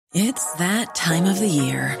It's that time of the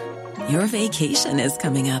year. Your vacation is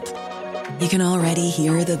coming up. You can already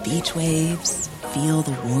hear the beach waves, feel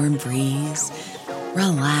the warm breeze,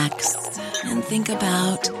 relax, and think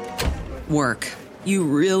about work. You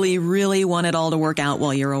really, really want it all to work out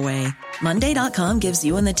while you're away. Monday.com gives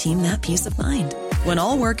you and the team that peace of mind. When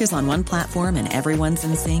all work is on one platform and everyone's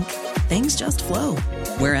in sync, things just flow.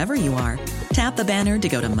 Wherever you are, tap the banner to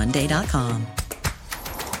go to Monday.com.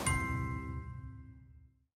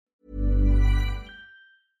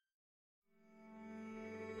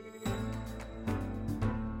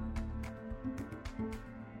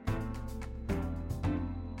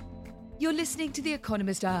 You're listening to The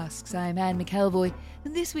Economist Asks. I'm Anne McElvoy,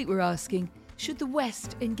 and this week we're asking, should the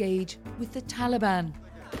West engage with the Taliban?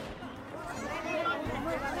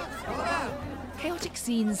 Chaotic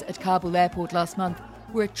scenes at Kabul airport last month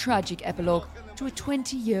were a tragic epilogue to a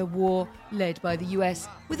 20-year war led by the US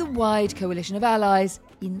with a wide coalition of allies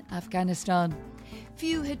in Afghanistan.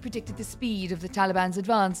 Few had predicted the speed of the Taliban's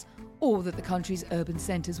advance or that the country's urban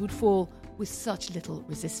centres would fall with such little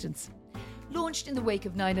resistance. Launched in the wake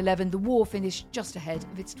of 9/11, the war finished just ahead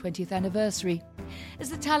of its 20th anniversary. As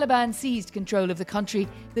the Taliban seized control of the country,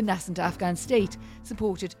 the nascent Afghan state,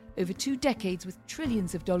 supported over 2 decades with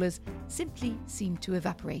trillions of dollars, simply seemed to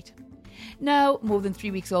evaporate. Now, more than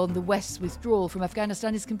 3 weeks on, the West's withdrawal from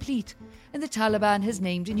Afghanistan is complete, and the Taliban has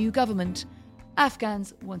named a new government.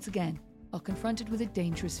 Afghans, once again, are confronted with a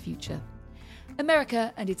dangerous future.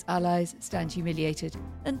 America and its allies stand humiliated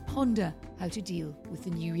and ponder how to deal with the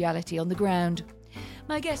new reality on the ground.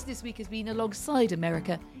 My guest this week has been alongside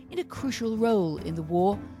America in a crucial role in the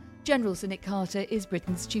war. General Sir Nick Carter is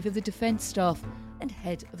Britain's Chief of the Defence Staff and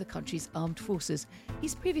head of the country's armed forces.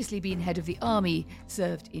 He's previously been head of the army,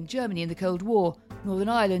 served in Germany in the Cold War, Northern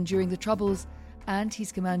Ireland during the Troubles, and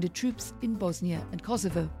he's commanded troops in Bosnia and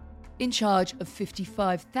Kosovo. In charge of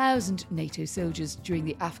 55,000 NATO soldiers during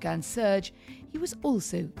the Afghan surge, he was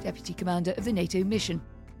also deputy commander of the NATO mission.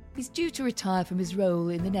 He's due to retire from his role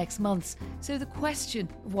in the next months, so the question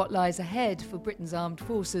of what lies ahead for Britain's armed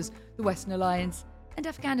forces, the Western Alliance, and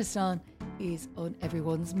Afghanistan is on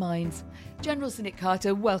everyone's minds. General Sir Nick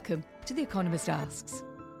Carter, welcome to The Economist Asks.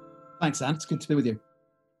 Thanks, Anne. It's good to be with you.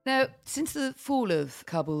 Now, since the fall of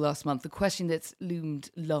Kabul last month, the question that's loomed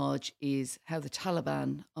large is how the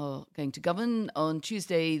Taliban are going to govern. On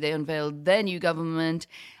Tuesday, they unveiled their new government,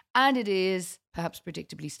 and it is perhaps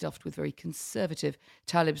predictably stuffed with very conservative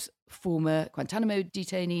Talib's former Guantanamo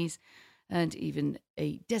detainees and even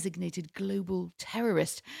a designated global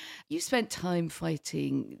terrorist. You spent time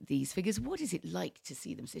fighting these figures. What is it like to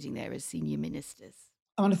see them sitting there as senior ministers?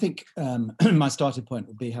 I think my starting point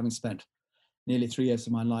would be having spent nearly 3 years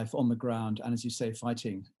of my life on the ground and, as you say,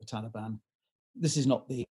 fighting the Taliban. This is not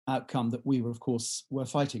the outcome that we were, of course, were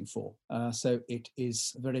fighting for. So it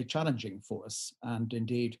is very challenging for us. And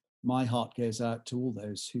indeed, my heart goes out to all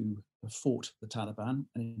those who have fought the Taliban,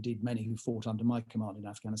 and indeed many who fought under my command in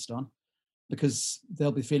Afghanistan, because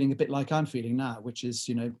they'll be feeling a bit like I'm feeling now, which is,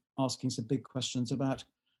 asking some big questions about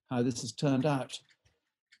how this has turned out.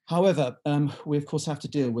 However, we, of course, have to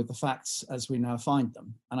deal with the facts as we now find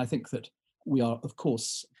them. And I think that we are, of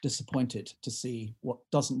course, disappointed to see what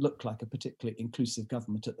doesn't look like a particularly inclusive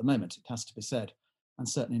government at the moment, it has to be said, and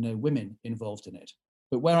certainly no women involved in it.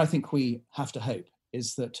 But where I think we have to hope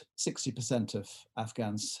is that 60% of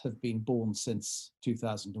Afghans have been born since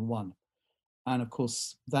 2001. And of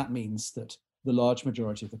course, that means that the large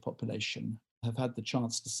majority of the population have had the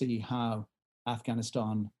chance to see how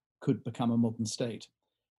Afghanistan could become a modern state.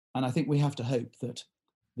 And I think we have to hope that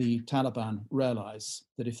the Taliban realise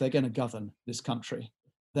that if they're going to govern this country,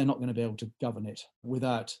 they're not going to be able to govern it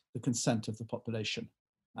without the consent of the population,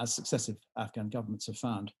 as successive Afghan governments have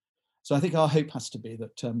found. So I think our hope has to be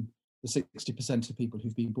that the 60% of people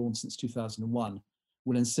who've been born since 2001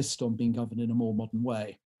 will insist on being governed in a more modern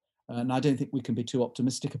way. And I don't think we can be too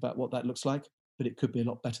optimistic about what that looks like, but it could be a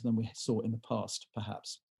lot better than we saw in the past,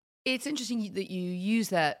 perhaps. It's interesting that you use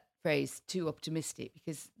that phrase, too optimistic,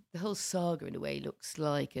 because the whole saga, in a way, looks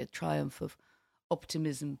like a triumph of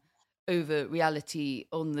optimism over reality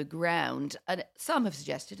on the ground. And some have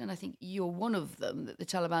suggested, and I think you're one of them, that the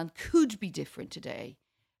Taliban could be different today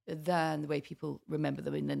than the way people remember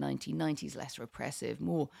them in the 1990s, less repressive,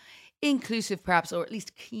 more inclusive perhaps, or at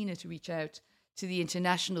least keener to reach out to the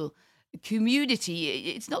international community.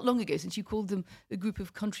 It's not long ago since you called them a group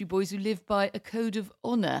of country boys who live by a code of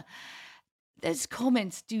honour. Those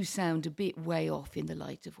comments do sound a bit way off in the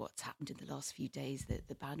light of what's happened in the last few days,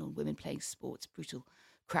 the ban on women playing sports, brutal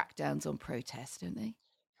crackdowns on protests, don't they?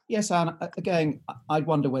 Yes, Anne, again, I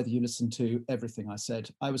wonder whether you listened to everything I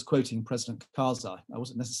said. I was quoting President Karzai. I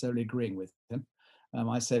wasn't necessarily agreeing with him.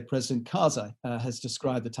 I say President Karzai has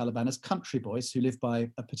described the Taliban as country boys who live by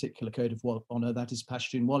a particular code of honor, that is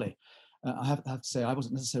Pashtunwali. I have to say, I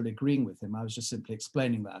wasn't necessarily agreeing with him. I was just simply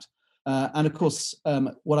explaining that. And of course,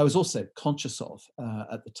 what I was also conscious of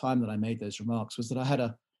at the time that I made those remarks was that I had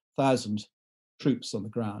 1,000 troops on the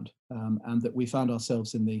ground, and that we found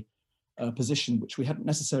ourselves in the position which we hadn't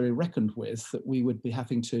necessarily reckoned with, that we would be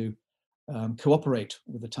having to cooperate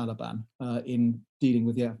with the Taliban in dealing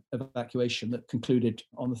with the evacuation that concluded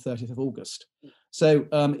on the 30th of August. So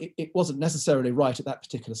it wasn't necessarily right at that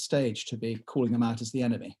particular stage to be calling them out as the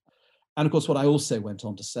enemy. And of course, what I also went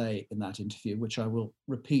on to say in that interview, which I will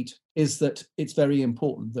repeat, is that it's very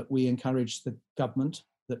important that we encourage the government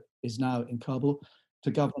that is now in Kabul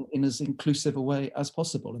to govern in as inclusive a way as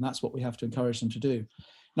possible. And that's what we have to encourage them to do.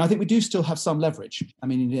 Now, I think we do still have some leverage. I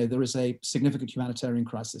mean, there is a significant humanitarian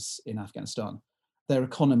crisis in Afghanistan. Their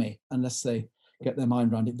economy, unless they get their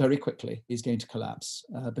mind around it very quickly, is going to collapse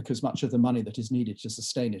because much of the money that is needed to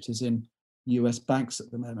sustain it is in US banks at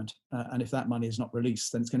the moment. And if that money is not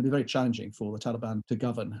released, then it's going to be very challenging for the Taliban to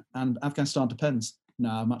govern. And Afghanistan depends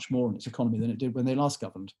now much more on its economy than it did when they last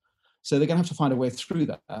governed. So they're going to have to find a way through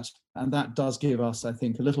that. And that does give us, I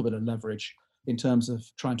think, a little bit of leverage in terms of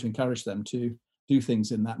trying to encourage them to do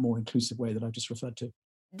things in that more inclusive way that I've just referred to.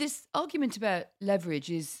 This argument about leverage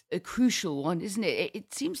is a crucial one, isn't it?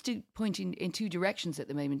 It seems to point in two directions at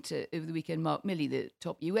the moment. Over the weekend, Mark Milley, the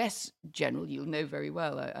top US general, you'll know very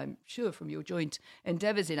well, I'm sure, from your joint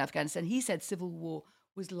endeavours in Afghanistan, he said civil war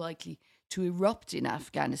was likely to erupt in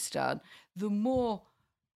Afghanistan. The more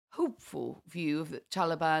hopeful view of the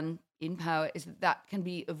Taliban in power is that can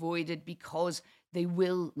be avoided because they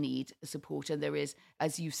will need support, and there is,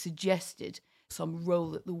 as you suggested, some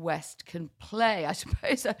role that the West can play, I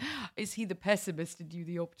suppose. Is he the pessimist and you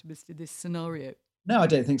the optimist in this scenario? No, I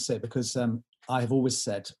don't think so, because I have always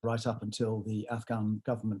said, right up until the Afghan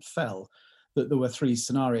government fell, that there were three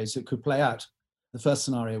scenarios that could play out. The first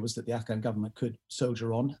scenario was that the Afghan government could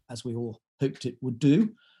soldier on, as we all hoped it would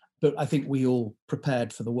do, but I think we all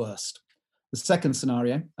prepared for the worst. The second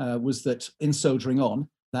scenario was that in soldiering on,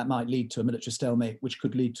 that might lead to a military stalemate, which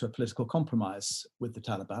could lead to a political compromise with the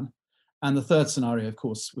Taliban. And the third scenario, of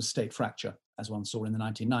course, was state fracture, as one saw in the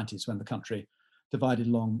 1990s when the country divided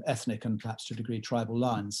along ethnic and perhaps to a degree tribal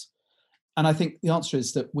lines. And I think the answer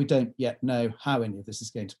is that we don't yet know how any of this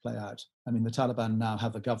is going to play out. I mean, the Taliban now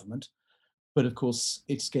have a government, but of course,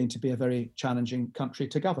 it's going to be a very challenging country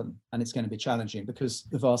to govern. And it's going to be challenging because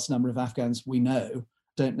the vast number of Afghans we know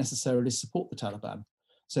don't necessarily support the Taliban.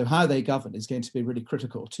 So how they govern is going to be really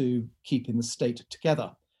critical to keeping the state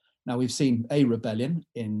together. Now, we've seen a rebellion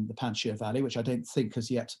in the Panjshir Valley, which I don't think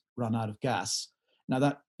has yet run out of gas. Now,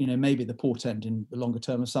 that may be the portent in the longer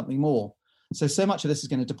term of something more. So much of this is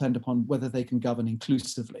going to depend upon whether they can govern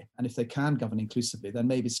inclusively. And if they can govern inclusively, then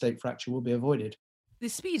maybe state fracture will be avoided. The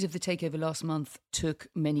speed of the takeover last month took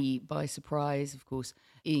many by surprise, of course,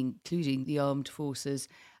 including the armed forces.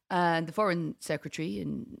 And the Foreign Secretary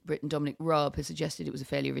in Britain, Dominic Raab, has suggested it was a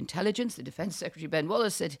failure of intelligence. The Defence Secretary, Ben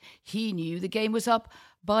Wallace, said he knew the game was up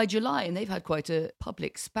by July, and they've had quite a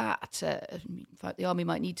public spat. In fact, the army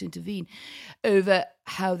might need to intervene over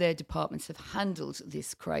how their departments have handled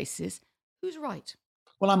this crisis. Who's right?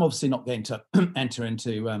 Well, I'm obviously not going to enter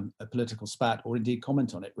into a political spat or indeed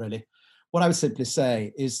comment on it, really. What I would simply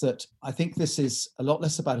say is that I think this is a lot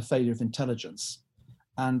less about a failure of intelligence.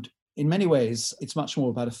 And in many ways, it's much more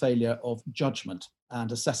about a failure of judgment and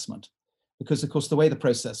assessment. Because, of course, the way the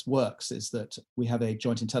process works is that we have a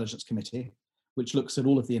Joint Intelligence Committee, which looks at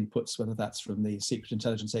all of the inputs, whether that's from the secret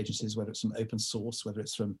intelligence agencies, whether it's from open source, whether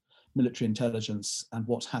it's from military intelligence and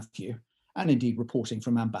what have you, and indeed reporting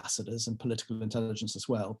from ambassadors and political intelligence as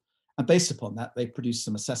well. And based upon that, they produce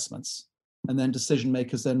some assessments. And then decision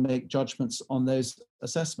makers then make judgments on those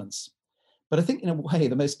assessments. But I think in a way,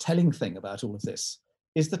 the most telling thing about all of this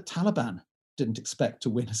is the Taliban didn't expect to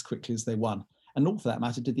win as quickly as they won. And nor for that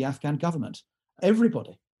matter did the Afghan government.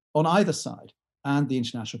 Everybody on either side and the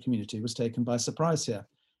international community was taken by surprise here.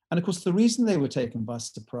 And of course, the reason they were taken by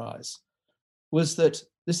surprise was that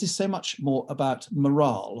this is so much more about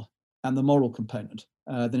morale and the moral component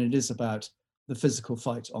than it is about the physical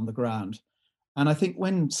fight on the ground. And I think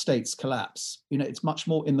when states collapse, it's much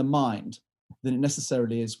more in the mind than it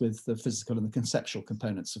necessarily is with the physical and the conceptual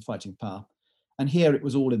components of fighting power. And here it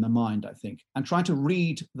was all in the mind, I think. And trying to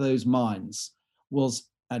read those minds was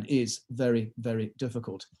and is very, very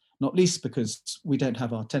difficult, not least because we didn't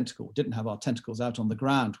have our tentacles out on the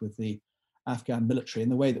ground with the Afghan military in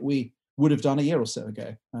the way that we would have done a year or so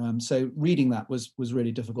ago. So reading that was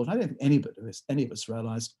really difficult. I don't think any of us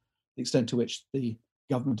realized the extent to which the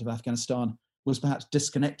government of Afghanistan was perhaps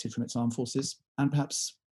disconnected from its armed forces, and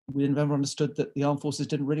perhaps we never understood that the armed forces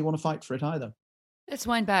didn't really want to fight for it either. Let's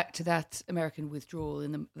wind back to that American withdrawal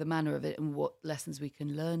and the manner of it and what lessons we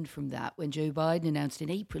can learn from that. When Joe Biden announced in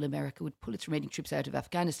April America would pull its remaining troops out of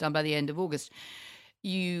Afghanistan by the end of August,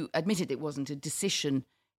 you admitted it wasn't a decision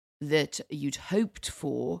that you'd hoped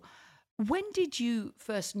for. When did you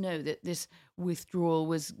first know that this withdrawal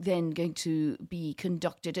was then going to be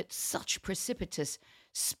conducted at such precipitous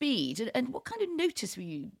speed? And what kind of notice were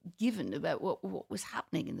you given about what was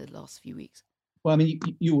happening in the last few weeks? Well, I mean,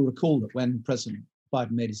 you will recall that when President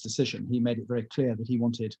Biden made his decision, he made it very clear that he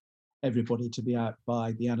wanted everybody to be out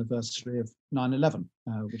by the anniversary of 9/11,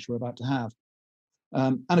 which we're about to have.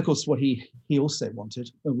 And of course, what he also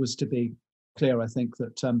wanted was to be clear, I think,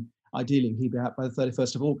 that ideally he'd be out by the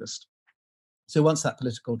 31st of August. So once that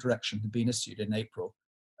political direction had been issued in April,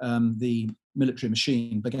 the military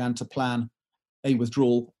machine began to plan a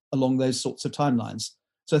withdrawal along those sorts of timelines.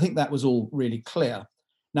 So I think that was all really clear.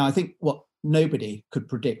 Now, I think what nobody could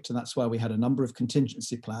predict, and that's why we had a number of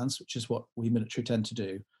contingency plans, which is what we military tend to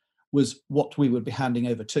do, was what we would be handing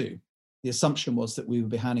over to. The assumption was that we would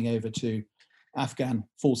be handing over to Afghan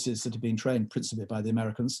forces that had been trained principally by the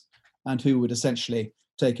Americans and who would essentially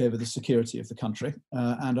take over the security of the country,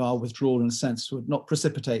 and our withdrawal, in a sense, would not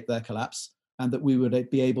precipitate their collapse, and that we would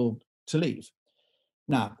be able to leave.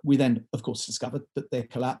 Now, we then, of course, discovered that they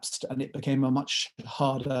collapsed and it became a much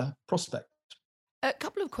harder prospect. A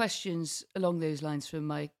couple of questions along those lines from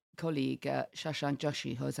my colleague Shashank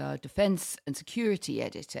Joshi, who's our defence and security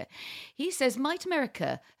editor. He says, might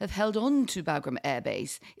America have held on to Bagram Air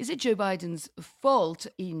Base? Is it Joe Biden's fault,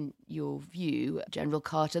 in your view, General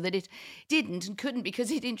Carter, that it didn't and couldn't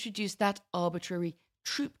because it introduced that arbitrary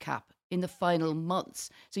troop cap in the final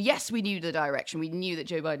months? So yes, we knew the direction. We knew that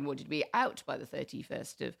Joe Biden wanted to be out by the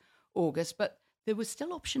 31st of August, but there was still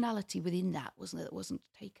optionality within that, wasn't there, that wasn't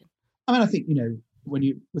taken? I mean, I think, when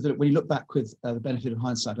you look back with the benefit of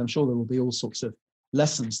hindsight, I'm sure there will be all sorts of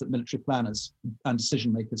lessons that military planners and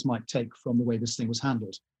decision makers might take from the way this thing was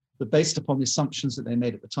handled. But based upon the assumptions that they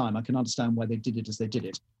made at the time, I can understand why they did it as they did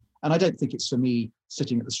it. And I don't think it's for me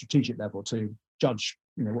sitting at the strategic level to judge,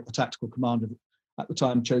 what the tactical commander at the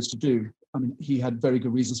time chose to do. I mean, he had very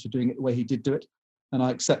good reasons for doing it the way he did do it, and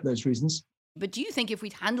I accept those reasons. But do you think if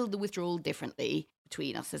we'd handled the withdrawal differently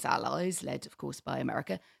between us as allies, led, of course, by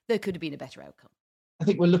America, there could have been a better outcome? I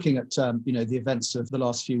think we're looking at, the events of the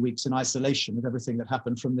last few weeks in isolation with everything that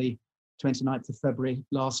happened from the 29th of February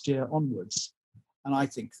last year onwards. And I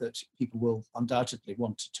think that people will undoubtedly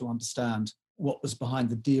want to understand what was behind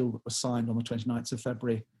the deal that was signed on the 29th of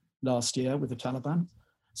February last year with the Taliban.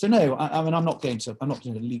 So no, I'm not going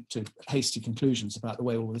to leap to hasty conclusions about the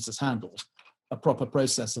way all this is handled. A proper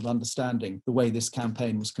process of understanding the way this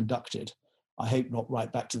campaign was conducted, I hope not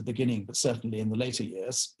right back to the beginning, but certainly in the later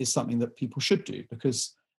years, is something that people should do,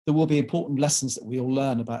 because there will be important lessons that we all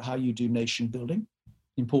learn about how you do nation building,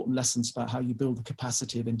 important lessons about how you build the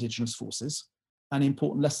capacity of indigenous forces, and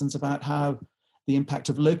important lessons about how the impact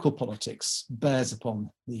of local politics bears upon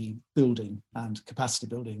the building and capacity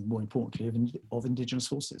building, more importantly, of indigenous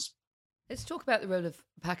forces. Let's talk about the role of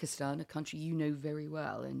Pakistan, a country you know very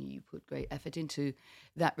well, and you put great effort into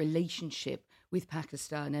that relationship with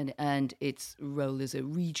Pakistan and its role as a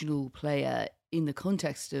regional player in the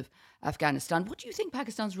context of Afghanistan. What do you think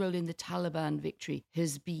Pakistan's role in the Taliban victory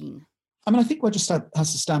has been? I mean, I think one just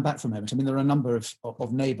has to stand back for a moment. I mean, there are a number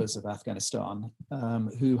of neighbours of Afghanistan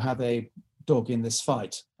who have a dog in this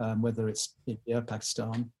fight, whether it's India,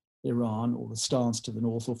 Pakistan, Iran, or the stans to the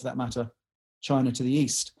north, or for that matter, China to the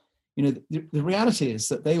east. The reality is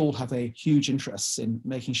that they all have a huge interest in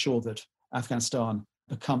making sure that Afghanistan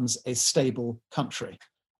becomes a stable country,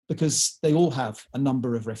 because they all have a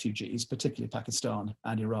number of refugees, particularly Pakistan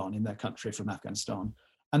and Iran, in their country from Afghanistan.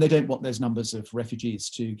 And they don't want those numbers of refugees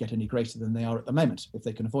to get any greater than they are at the moment, if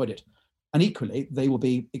they can avoid it. And equally, they will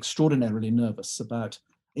be extraordinarily nervous about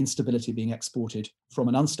instability being exported from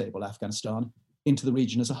an unstable Afghanistan into the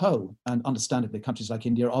region as a whole. And understandably, countries like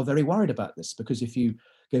India are very worried about this, because if you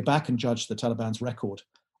go back and judge the Taliban's record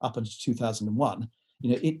up until 2001,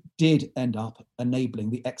 it did end up enabling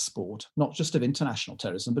the export, not just of international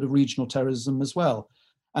terrorism, but of regional terrorism as well.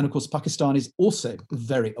 And of course, Pakistan is also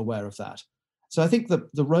very aware of that. So I think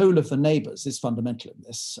the role of the neighbours is fundamental in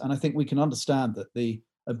this. And I think we can understand that the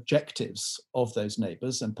objectives of those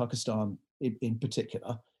neighbours, and Pakistan in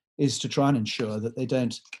particular, is to try and ensure that they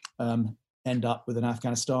don't end up with an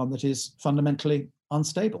Afghanistan that is fundamentally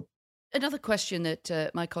unstable. Another question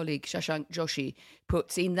that my colleague Shashank Joshi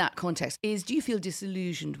puts in that context is, do you feel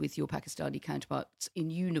disillusioned with your Pakistani counterparts in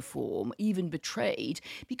uniform, even betrayed?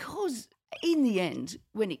 Because In the end,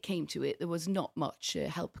 when it came to it, there was not much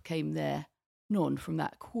help came there, none from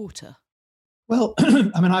that quarter. Well,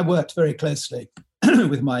 I mean, I worked very closely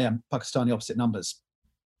with my Pakistani opposite numbers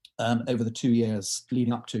over the 2 years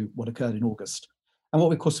leading up to what occurred in August. And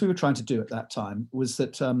what, of course, we were trying to do at that time was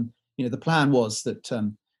that, the plan was that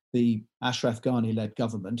the Ashraf Ghani-led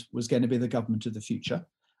government was going to be the government of the future.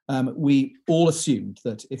 We all assumed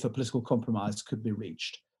that if a political compromise could be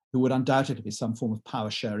reached, there would undoubtedly be some form of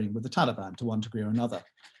power sharing with the Taliban to one degree or another.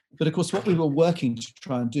 But of course, what we were working to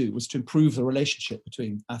try and do was to improve the relationship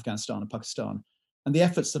between Afghanistan and Pakistan. And the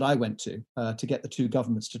efforts that I went to get the two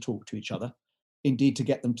governments to talk to each other, indeed to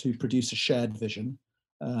get them to produce a shared vision.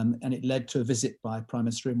 And it led to a visit by Prime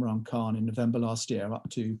Minister Imran Khan in November last year up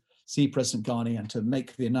to see President Ghani and to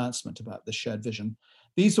make the announcement about the shared vision.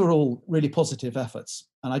 These were all really positive efforts.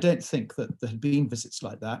 And I don't think that there had been visits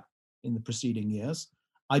like that in the preceding years.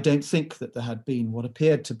 I don't think that there had been what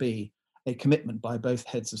appeared to be a commitment by both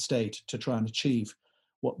heads of state to try and achieve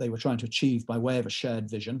what they were trying to achieve by way of a shared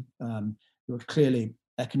vision. There were clearly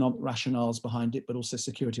economic rationales behind it, but also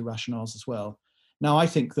security rationales as well. Now, I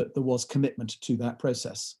think that there was commitment to that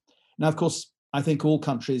process. Now, of course, I think all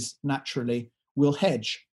countries naturally will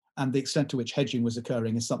hedge, and the extent to which hedging was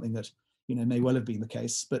occurring is something that may well have been the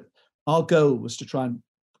case. But our goal was to try and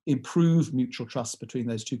improve mutual trust between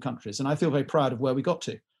those two countries, and I feel very proud of where we got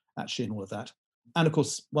to actually in all of that. And of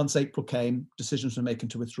course, once April came, decisions were making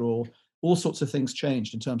to withdraw. All sorts of things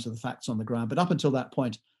changed in terms of the facts on the ground. But up until that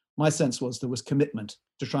point, my sense was there was commitment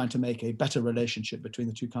to trying to make a better relationship between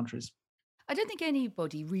the two countries. I don't think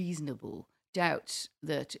anybody reasonable doubts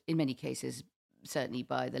that in many cases, certainly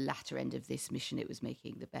by the latter end of this mission, it was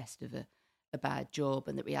making the best of a bad job,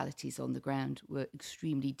 and the realities on the ground were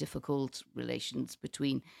extremely difficult. Relations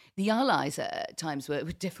between the allies at times were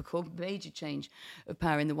difficult, major change of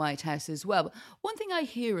power in the White House as well. But one thing I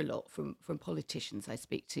hear a lot from politicians I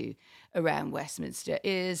speak to around Westminster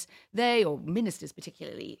is they, or ministers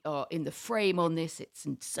particularly, are in the frame on this. It's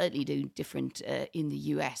certainly doing different in the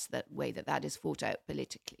US, that way that is fought out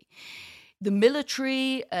politically. The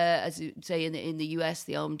military, as you say in the US,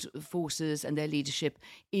 the armed forces and their leadership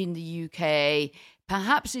in the UK,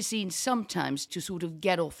 perhaps is seen sometimes to sort of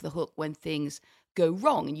get off the hook when things go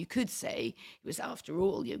wrong. And you could say it was, after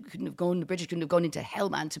all, the British couldn't have gone into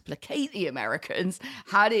Helmand to placate the Americans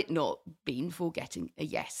had it not been for getting a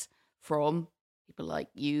yes from people like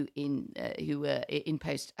you who were in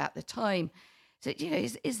post at the time. So,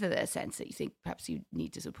 is there a sense that you think perhaps you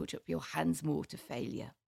need to sort of put up your hands more to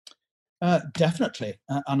failure? Definitely.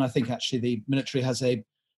 And I think actually the military has a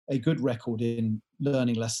good record in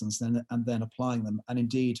learning lessons and then applying them. And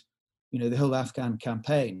indeed, the whole Afghan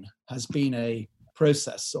campaign has been a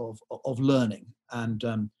process of learning. And,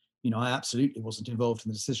 I absolutely wasn't involved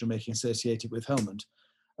in the decision-making associated with Helmand.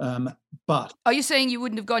 But are you saying you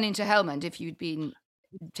wouldn't have gone into Helmand if you'd been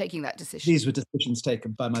taking that decision? These were decisions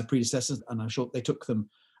taken by my predecessors, and I'm sure they took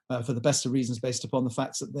them for the best of reasons based upon the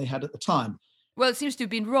facts that they had at the time. Well, it seems to have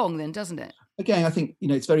been wrong then, doesn't it? Again, I think,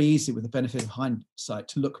 it's very easy with the benefit of hindsight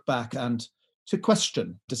to look back and to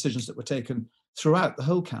question decisions that were taken throughout the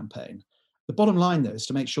whole campaign. The bottom line, though, is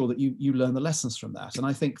to make sure that you learn the lessons from that. And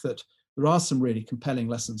I think that there are some really compelling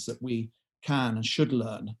lessons that we can and should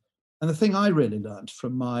learn. And the thing I really learned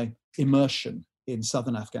from my immersion in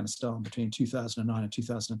southern Afghanistan between 2009 and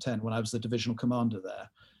 2010, when I was the divisional commander there,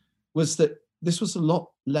 was that this was a lot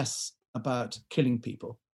less about killing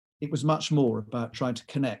people. It was much more about trying to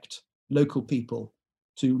connect local people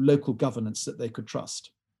to local governance that they could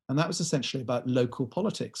trust. And that was essentially about local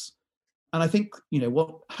politics. And I think,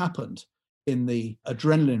 what happened in the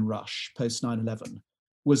adrenaline rush post 9/11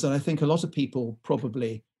 was that I think a lot of people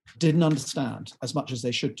probably didn't understand, as much as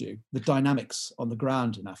they should do, the dynamics on the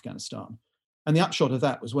ground in Afghanistan. And the upshot of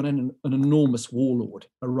that was when an enormous warlord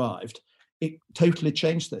arrived, it totally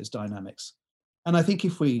changed those dynamics. And I think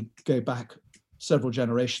if we go back several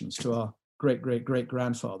generations to our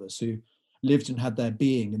great-great-great-grandfathers who lived and had their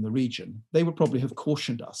being in the region, they would probably have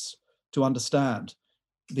cautioned us to understand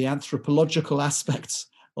the anthropological aspects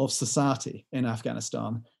of society in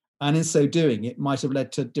Afghanistan. And in so doing, it might have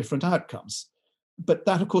led to different outcomes. But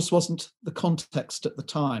that, of course, wasn't the context at the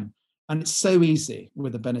time. And it's so easy,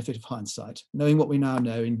 with the benefit of hindsight, knowing what we now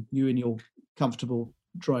know, in you in your comfortable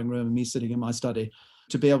drawing room and me sitting in my study,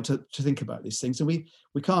 to be able to think about these things. And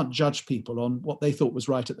we can't judge people on what they thought was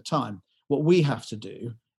right at the time. What we have to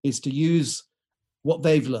do is to use what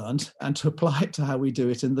they've learned and to apply it to how we do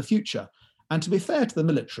it in the future. And to be fair to the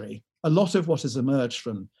military, a lot of what has emerged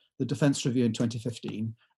from the Defence Review in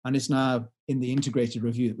 2015 and is now in the integrated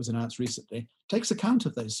review that was announced recently takes account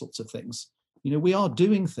of those sorts of things. We are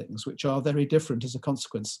doing things which are very different as a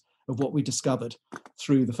consequence of what we discovered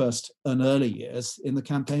through the first and early years in the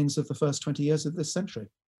campaigns of the first 20 years of this century.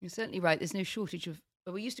 You're certainly right. There's no shortage of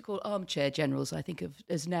what we used to call armchair generals, I think of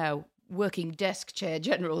as now working desk chair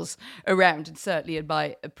generals around. And certainly in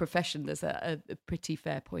my profession, there's a pretty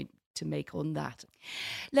fair point to make on that.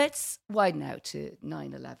 Let's widen out to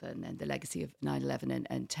 9/11 and the legacy of 9/11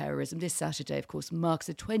 and terrorism. This Saturday, of course, marks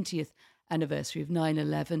the 20th anniversary of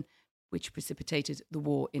 9/11, which precipitated the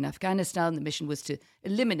war in Afghanistan. The mission was to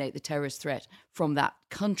eliminate the terrorist threat from that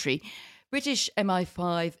country. British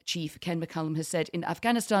MI5 chief Ken McCallum has said in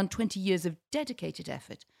Afghanistan, 20 years of dedicated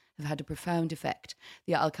effort have had a profound effect.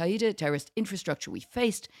 The Al-Qaeda terrorist infrastructure we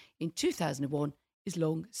faced in 2001 is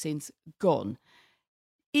long since gone.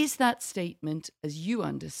 Is that statement, as you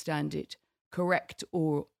understand it, correct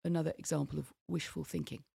or another example of wishful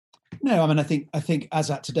thinking? No, I mean, I think as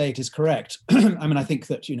at today it is correct. I mean, I think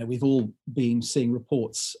that, we've all been seeing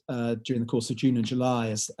reports during the course of June and July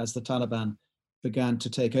as the Taliban began to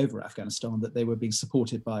take over Afghanistan that they were being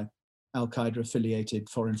supported by Al-Qaeda affiliated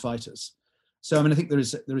foreign fighters. So, I mean, I think there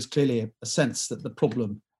is clearly a sense that the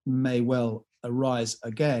problem may well arise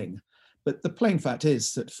again. But the plain fact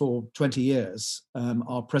is that for 20 years,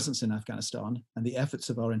 our presence in Afghanistan and the efforts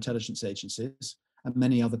of our intelligence agencies and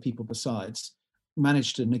many other people besides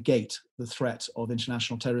managed to negate the threat of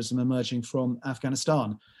international terrorism emerging from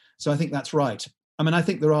Afghanistan. So I think that's right. I mean, I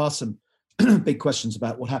think there are some big questions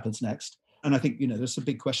about what happens next. And I think, there's some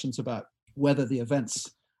big questions about whether the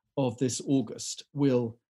events of this August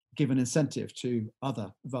will give an incentive to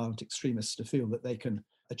other violent extremists to feel that they can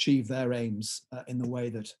achieve their aims in the way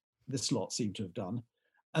that this lot seem to have done.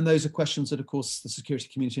 And those are questions that, of course, the security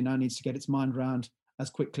community now needs to get its mind around as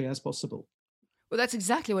quickly as possible. Well, that's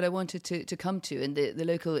exactly what I wanted to come to. And the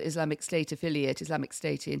local Islamic State affiliate, Islamic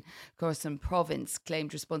State in Khorasan province,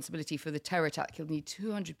 claimed responsibility for the terror attack. Killed nearly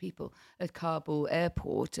 200 people at Kabul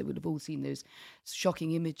airport. We would have all seen those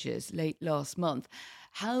shocking images late last month.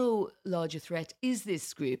 How large a threat is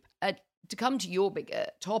this group? To come to your bigger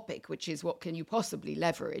topic, which is what can you possibly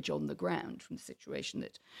leverage on the ground from the situation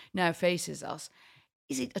that now faces us,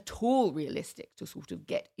 is it at all realistic to sort of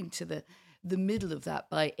get into the middle of that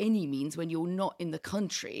by any means when you're not in the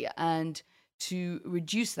country, and to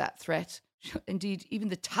reduce that threat? Indeed, even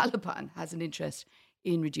the Taliban has an interest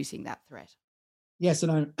in reducing that threat. Yes,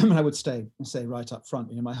 and I would say right up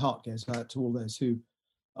front, my heart goes out to all those who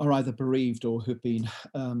are either bereaved or who've been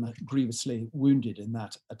grievously wounded in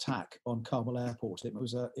that attack on Kabul airport. It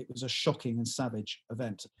was a shocking and savage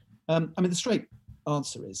event. I mean, the straight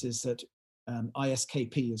answer is that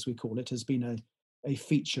ISKP, as we call it, has been a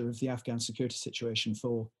feature of the Afghan security situation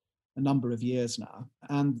for a number of years now,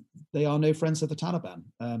 and they are no friends of the Taliban.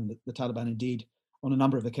 The Taliban, indeed, on a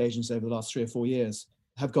number of occasions over the last 3 or 4 years,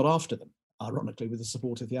 have got after them, ironically, with the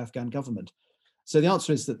support of the Afghan government. So the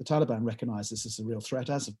answer is that the Taliban recognize this as a real threat,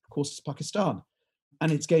 as of course is Pakistan.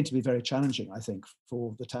 And it's going to be very challenging, I think,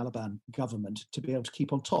 for the Taliban government to be able to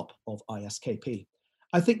keep on top of ISKP.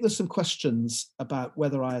 I think there's some questions about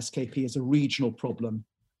whether ISKP is a regional problem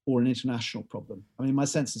or an international problem. I mean, my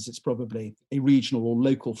sense is it's probably a regional or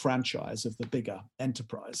local franchise of the bigger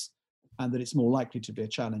enterprise, and that it's more likely to be a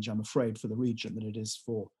challenge, I'm afraid, for the region than it is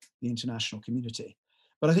for the international community.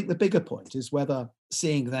 But I think the bigger point is whether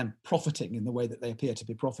seeing them profiting in the way that they appear to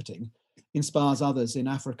be profiting inspires others in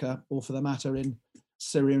Africa, or for the matter in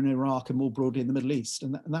Syria and Iraq and more broadly in the Middle East.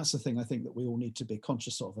 And that's the thing I think that we all need to be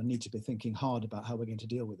conscious of and need to be thinking hard about how we're going to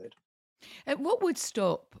deal with it. What would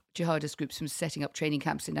stop jihadist groups from setting up training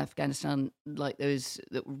camps in Afghanistan like those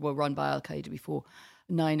that were run by Al-Qaeda before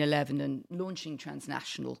 9/11 and launching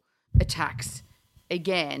transnational attacks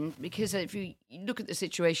again? Because if you look at the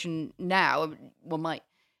situation now, one might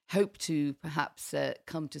hope to perhaps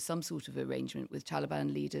come to some sort of arrangement with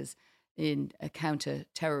Taliban leaders in a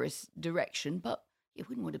counter-terrorist direction, but you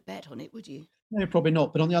wouldn't want to bet on it, would you? No, probably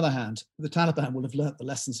not. But on the other hand, the Taliban will have learnt the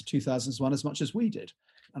lessons of 2001 as much as we did.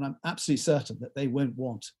 And I'm absolutely certain that they won't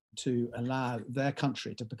want to allow their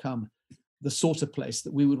country to become the sort of place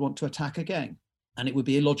that we would want to attack again. And it would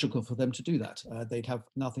be illogical for them to do that. They'd have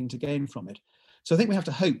nothing to gain from it. So I think we have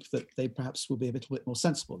to hope that they perhaps will be a little bit more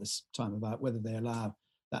sensible this time about whether they allow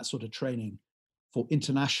that sort of training for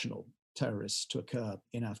international terrorists to occur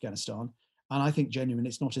in Afghanistan. And I think genuinely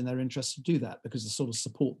it's not in their interest to do that, because the sort of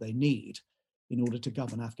support they need in order to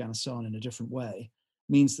govern Afghanistan in a different way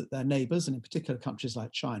means that their neighbours, and in particular countries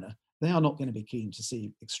like China, they are not going to be keen to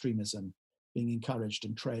see extremism being encouraged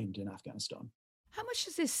and trained in Afghanistan. How much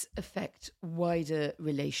does this affect wider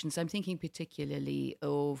relations? I'm thinking particularly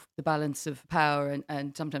of the balance of power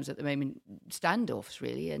and sometimes at the moment standoffs,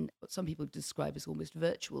 really, and what some people describe as almost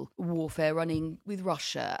virtual warfare running with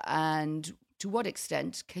Russia, and To what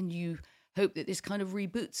extent can you hope that this kind of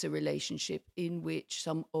reboots a relationship in which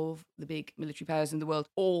some of the big military powers in the world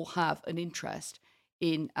all have an interest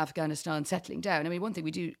in Afghanistan settling down? I mean, one thing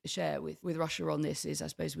we do share with Russia on this is, I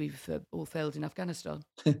suppose, we've all failed in Afghanistan.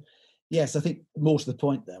 Yes, I think more to the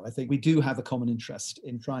point, though, I think we do have a common interest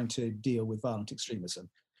in trying to deal with violent extremism.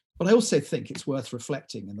 But I also think it's worth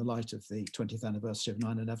reflecting in the light of the 20th anniversary of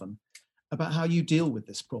 9/11 about how you deal with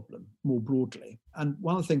this problem more broadly. And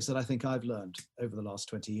one of the things that I think I've learned over the last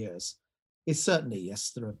 20 years is certainly,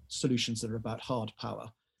 yes, there are solutions that are about hard power,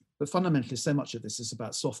 but fundamentally, so much of this is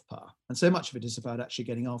about soft power. And so much of it is about actually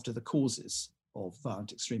getting after the causes of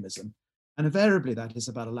violent extremism. And invariably, that is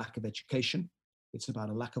about a lack of education, it's about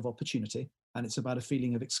a lack of opportunity, and it's about a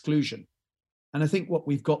feeling of exclusion. And I think what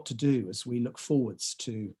we've got to do as we look forwards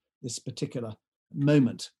to this particular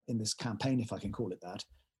moment in this campaign, if I can call it that,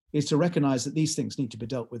 is to recognize that these things need to be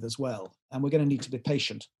dealt with as well. And we're going to need to be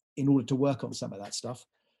patient in order to work on some of that stuff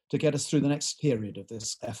to get us through the next period of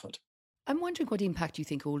this effort. I'm wondering what impact you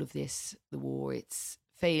think all of this, the war, its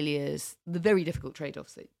failures, the very difficult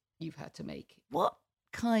trade-offs that you've had to make, what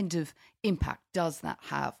kind of impact does that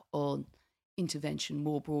have on intervention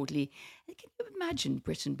more broadly? Can you imagine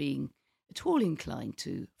Britain being at all inclined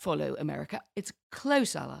to follow America? It's a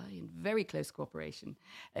close ally in very close cooperation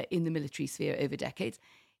in the military sphere over decades.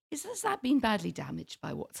 Has that been badly damaged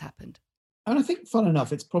by what's happened? And I think, fun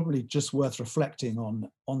enough, it's probably just worth reflecting on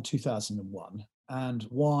 2001 and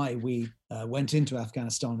why we went into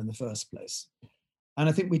Afghanistan in the first place. And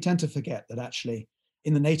I think we tend to forget that actually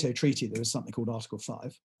in the NATO treaty, there is something called Article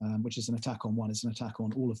 5, which is an attack on one is an attack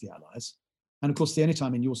on all of the allies. And of course, the only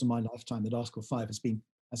time in yours and my lifetime that Article 5 has been,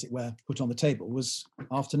 as it were, put on the table was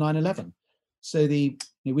after 9/11. So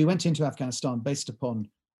we went into Afghanistan based upon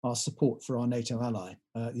our support for our NATO ally,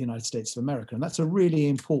 the United States of America. And that's a really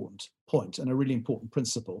important point and a really important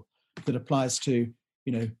principle that applies to,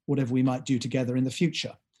 whatever we might do together in the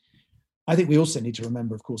future. I think we also need to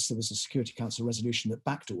remember, of course, there was a Security Council resolution that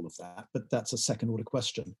backed all of that, but that's a second order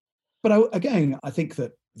question. But again, I think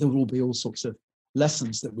that there will be all sorts of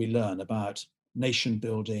lessons that we learn about nation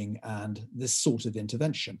building and this sort of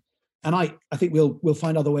intervention. And I think we'll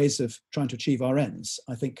find other ways of trying to achieve our ends.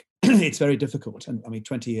 I think it's very difficult. And I mean,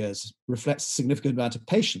 20 years reflects a significant amount of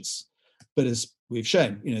patience. But as we've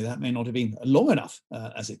shown, that may not have been long enough,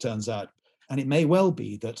 as it turns out. And it may well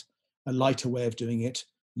be that a lighter way of doing it,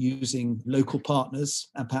 using local partners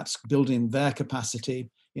and perhaps building their capacity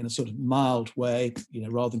in a sort of mild way,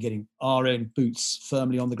 rather than getting our own boots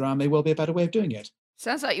firmly on the ground, may well be a better way of doing it.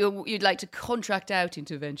 Sounds like you'd like to contract out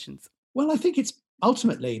interventions. Well, I think it's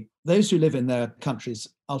ultimately those who live in their countries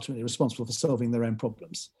ultimately responsible for solving their own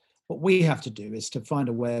problems. What we have to do is to find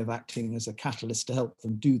a way of acting as a catalyst to help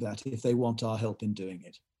them do that if they want our help in doing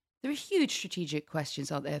it. There are huge strategic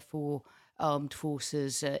questions, aren't there, for armed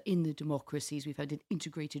forces in the democracies. We've had an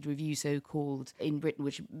integrated review, so-called, in Britain,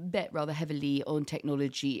 which bet rather heavily on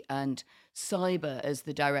technology and cyber as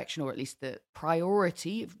the direction, or at least the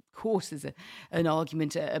priority. Of course, there's an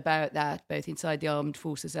argument about that, both inside the armed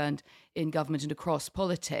forces and in government and across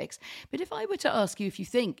politics. But if I were to ask you if you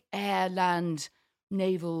think air, land,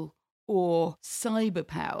 naval or cyber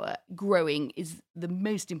power growing is the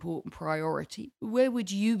most important priority, where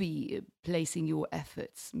would you be placing your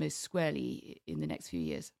efforts most squarely in the next few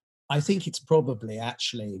years? I think it's probably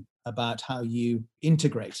actually about how you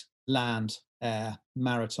integrate land, air,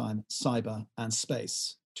 maritime, cyber, and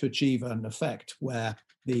space to achieve an effect where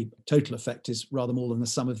the total effect is rather more than the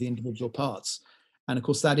sum of the individual parts. And of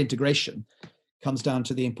course, that integration comes down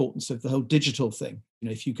to the importance of the whole digital thing.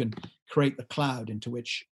 If you can create the cloud into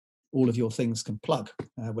which all of your things can plug,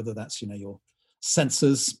 whether that's your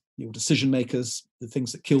sensors, your decision makers, the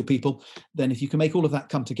things that kill people, then if you can make all of that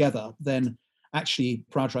come together, then actually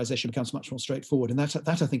prioritization becomes much more straightforward. And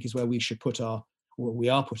that I think is where we should we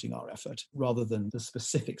are putting our effort, rather than the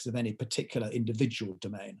specifics of any particular individual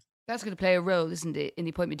domain. That's going to play a role, isn't it, in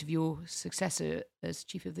the appointment of your successor as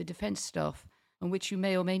Chief of the Defence Staff, on which you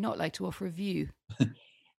may or may not like to offer a view?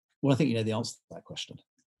 Well, I think you know the answer to that question.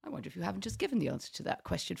 I wonder if you haven't just given the answer to that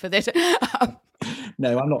question for this.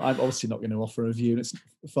 No, I'm not. I'm obviously not going to offer a view, and it's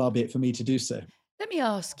far be it for me to do so. Let me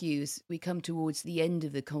ask you, as we come towards the end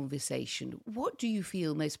of the conversation, what do you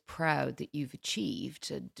feel most proud that you've achieved,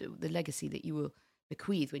 and the legacy that you will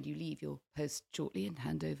bequeath when you leave your post shortly and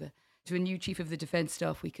hand over to a new Chief of the Defence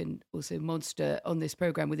Staff? We can also monster on this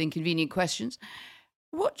programme with inconvenient questions.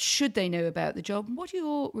 What should they know about the job? What are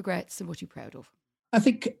your regrets and what are you proud of? I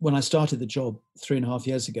think when I started the job 3.5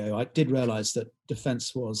 years ago, I did realise that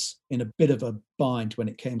defence was in a bit of a bind when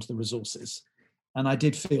it came to the resources. And I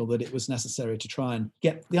did feel that it was necessary to try and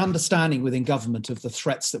get the understanding within government of the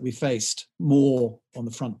threats that we faced more on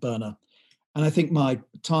the front burner. And I think my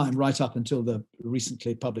time right up until the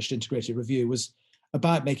recently published integrated review was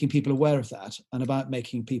about making people aware of that, and about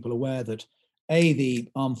making people aware that the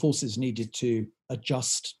armed forces needed to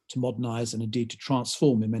adjust, to modernize, and indeed to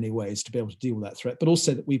transform in many ways to be able to deal with that threat, but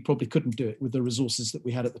also that we probably couldn't do it with the resources that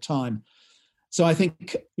we had at the time. So I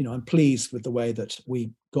think, I'm pleased with the way that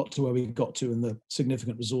we got to where we got to and the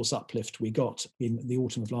significant resource uplift we got in the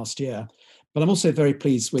autumn of last year. But I'm also very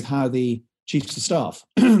pleased with how the chiefs of staff,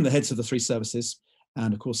 the heads of the three services,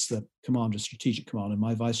 and of course the commander, strategic command, and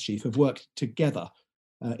my vice chief have worked together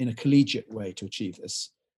in a collegiate way to achieve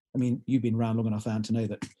this. I mean, you've been around long enough, Anne, to know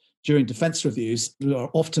that during defence reviews, there are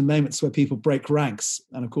often moments where people break ranks.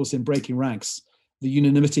 And of course, in breaking ranks, the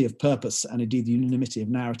unanimity of purpose and indeed the unanimity of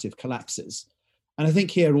narrative collapses. And I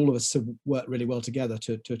think here all of us have worked really well together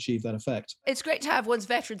to achieve that effect. It's great to have one's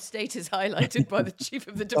veteran status highlighted by the Chief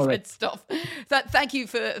of the Defence Staff. Thank you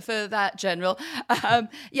for that, General.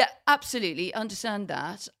 Yeah, absolutely, understand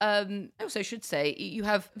that. I also should say you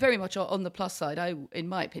have very much on the plus side, in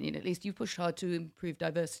my opinion at least, you've pushed hard to improve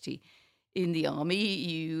diversity in the army.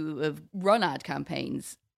 You have run ad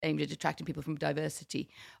campaigns aimed at attracting people from diversity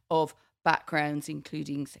of backgrounds,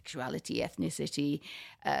 including sexuality, ethnicity,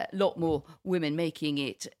 a lot more women making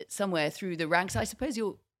it somewhere through the ranks. I suppose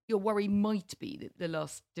your worry might be that the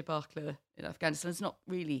last debacle in Afghanistan has not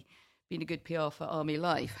really been a good PR for army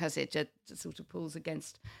life, has it? It sort of pulls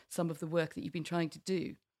against some of the work that you've been trying to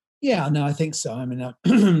do. Yeah, no, I think so. I mean,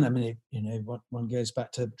 one goes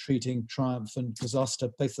back to treating triumph and disaster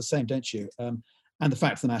both the same, don't you? And the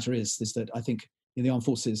fact of the matter is that I think the armed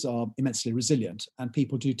forces are immensely resilient, and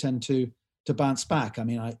people do tend to bounce back. I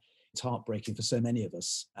mean, it's heartbreaking for so many of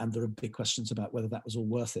us, and there are big questions about whether that was all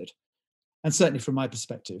worth it. And certainly from my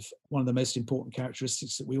perspective, one of the most important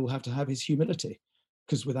characteristics that we all have to have is humility,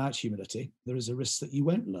 because without humility, there is a risk that you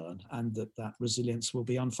won't learn and that resilience will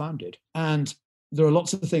be unfounded. And there are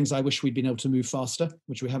lots of things I wish we'd been able to move faster,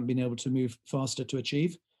 which we haven't been able to move faster to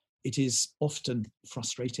achieve. It is often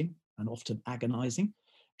frustrating and often agonizing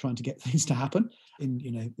trying to get things to happen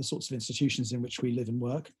in, the sorts of institutions in which we live and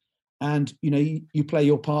work. And, you play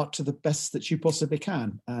your part to the best that you possibly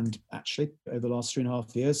can. And actually, over the last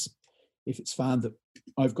 3.5 years, if it's found that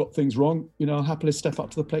I've got things wrong, I'll happily step up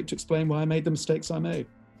to the plate to explain why I made the mistakes I made.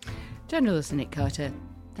 General Sir Nick Carter,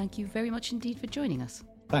 thank you very much indeed for joining us.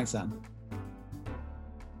 Thanks, Anne.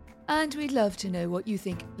 And we'd love to know what you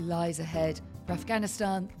think lies ahead for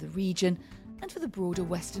Afghanistan, the region, and for the broader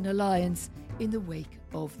Western alliance in the wake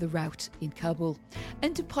of the rout in Kabul.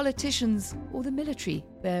 And do politicians or the military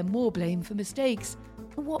bear more blame for mistakes?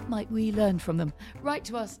 And what might we learn from them? Write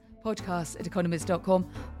to us, podcast@economist.com,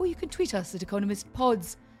 or you can tweet us at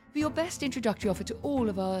economistpods for your best introductory offer to all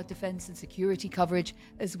of our defence and security coverage,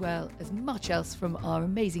 as well as much else from our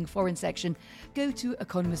amazing foreign section. Go to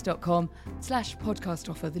economist.com/podcast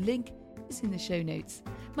offer. The link is in the show notes.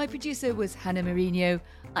 My producer was Hannah Mourinho.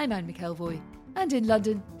 I'm Anne McElvoy. And in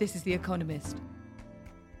London, this is The Economist.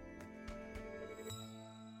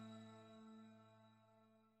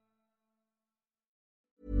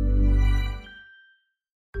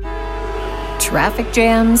 Traffic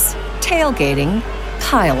jams, tailgating,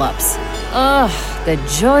 pile-ups. Ugh, the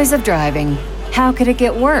joys of driving. How could it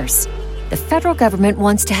get worse? The federal government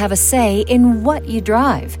wants to have a say in what you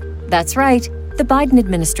drive. That's right. The Biden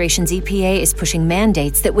administration's EPA is pushing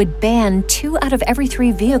mandates that would ban 2 out of every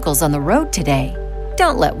 3 vehicles on the road today.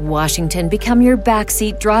 Don't let Washington become your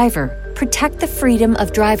backseat driver. Protect the freedom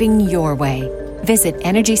of driving your way. Visit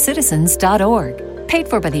EnergyCitizens.org. Paid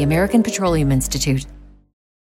for by the American Petroleum Institute.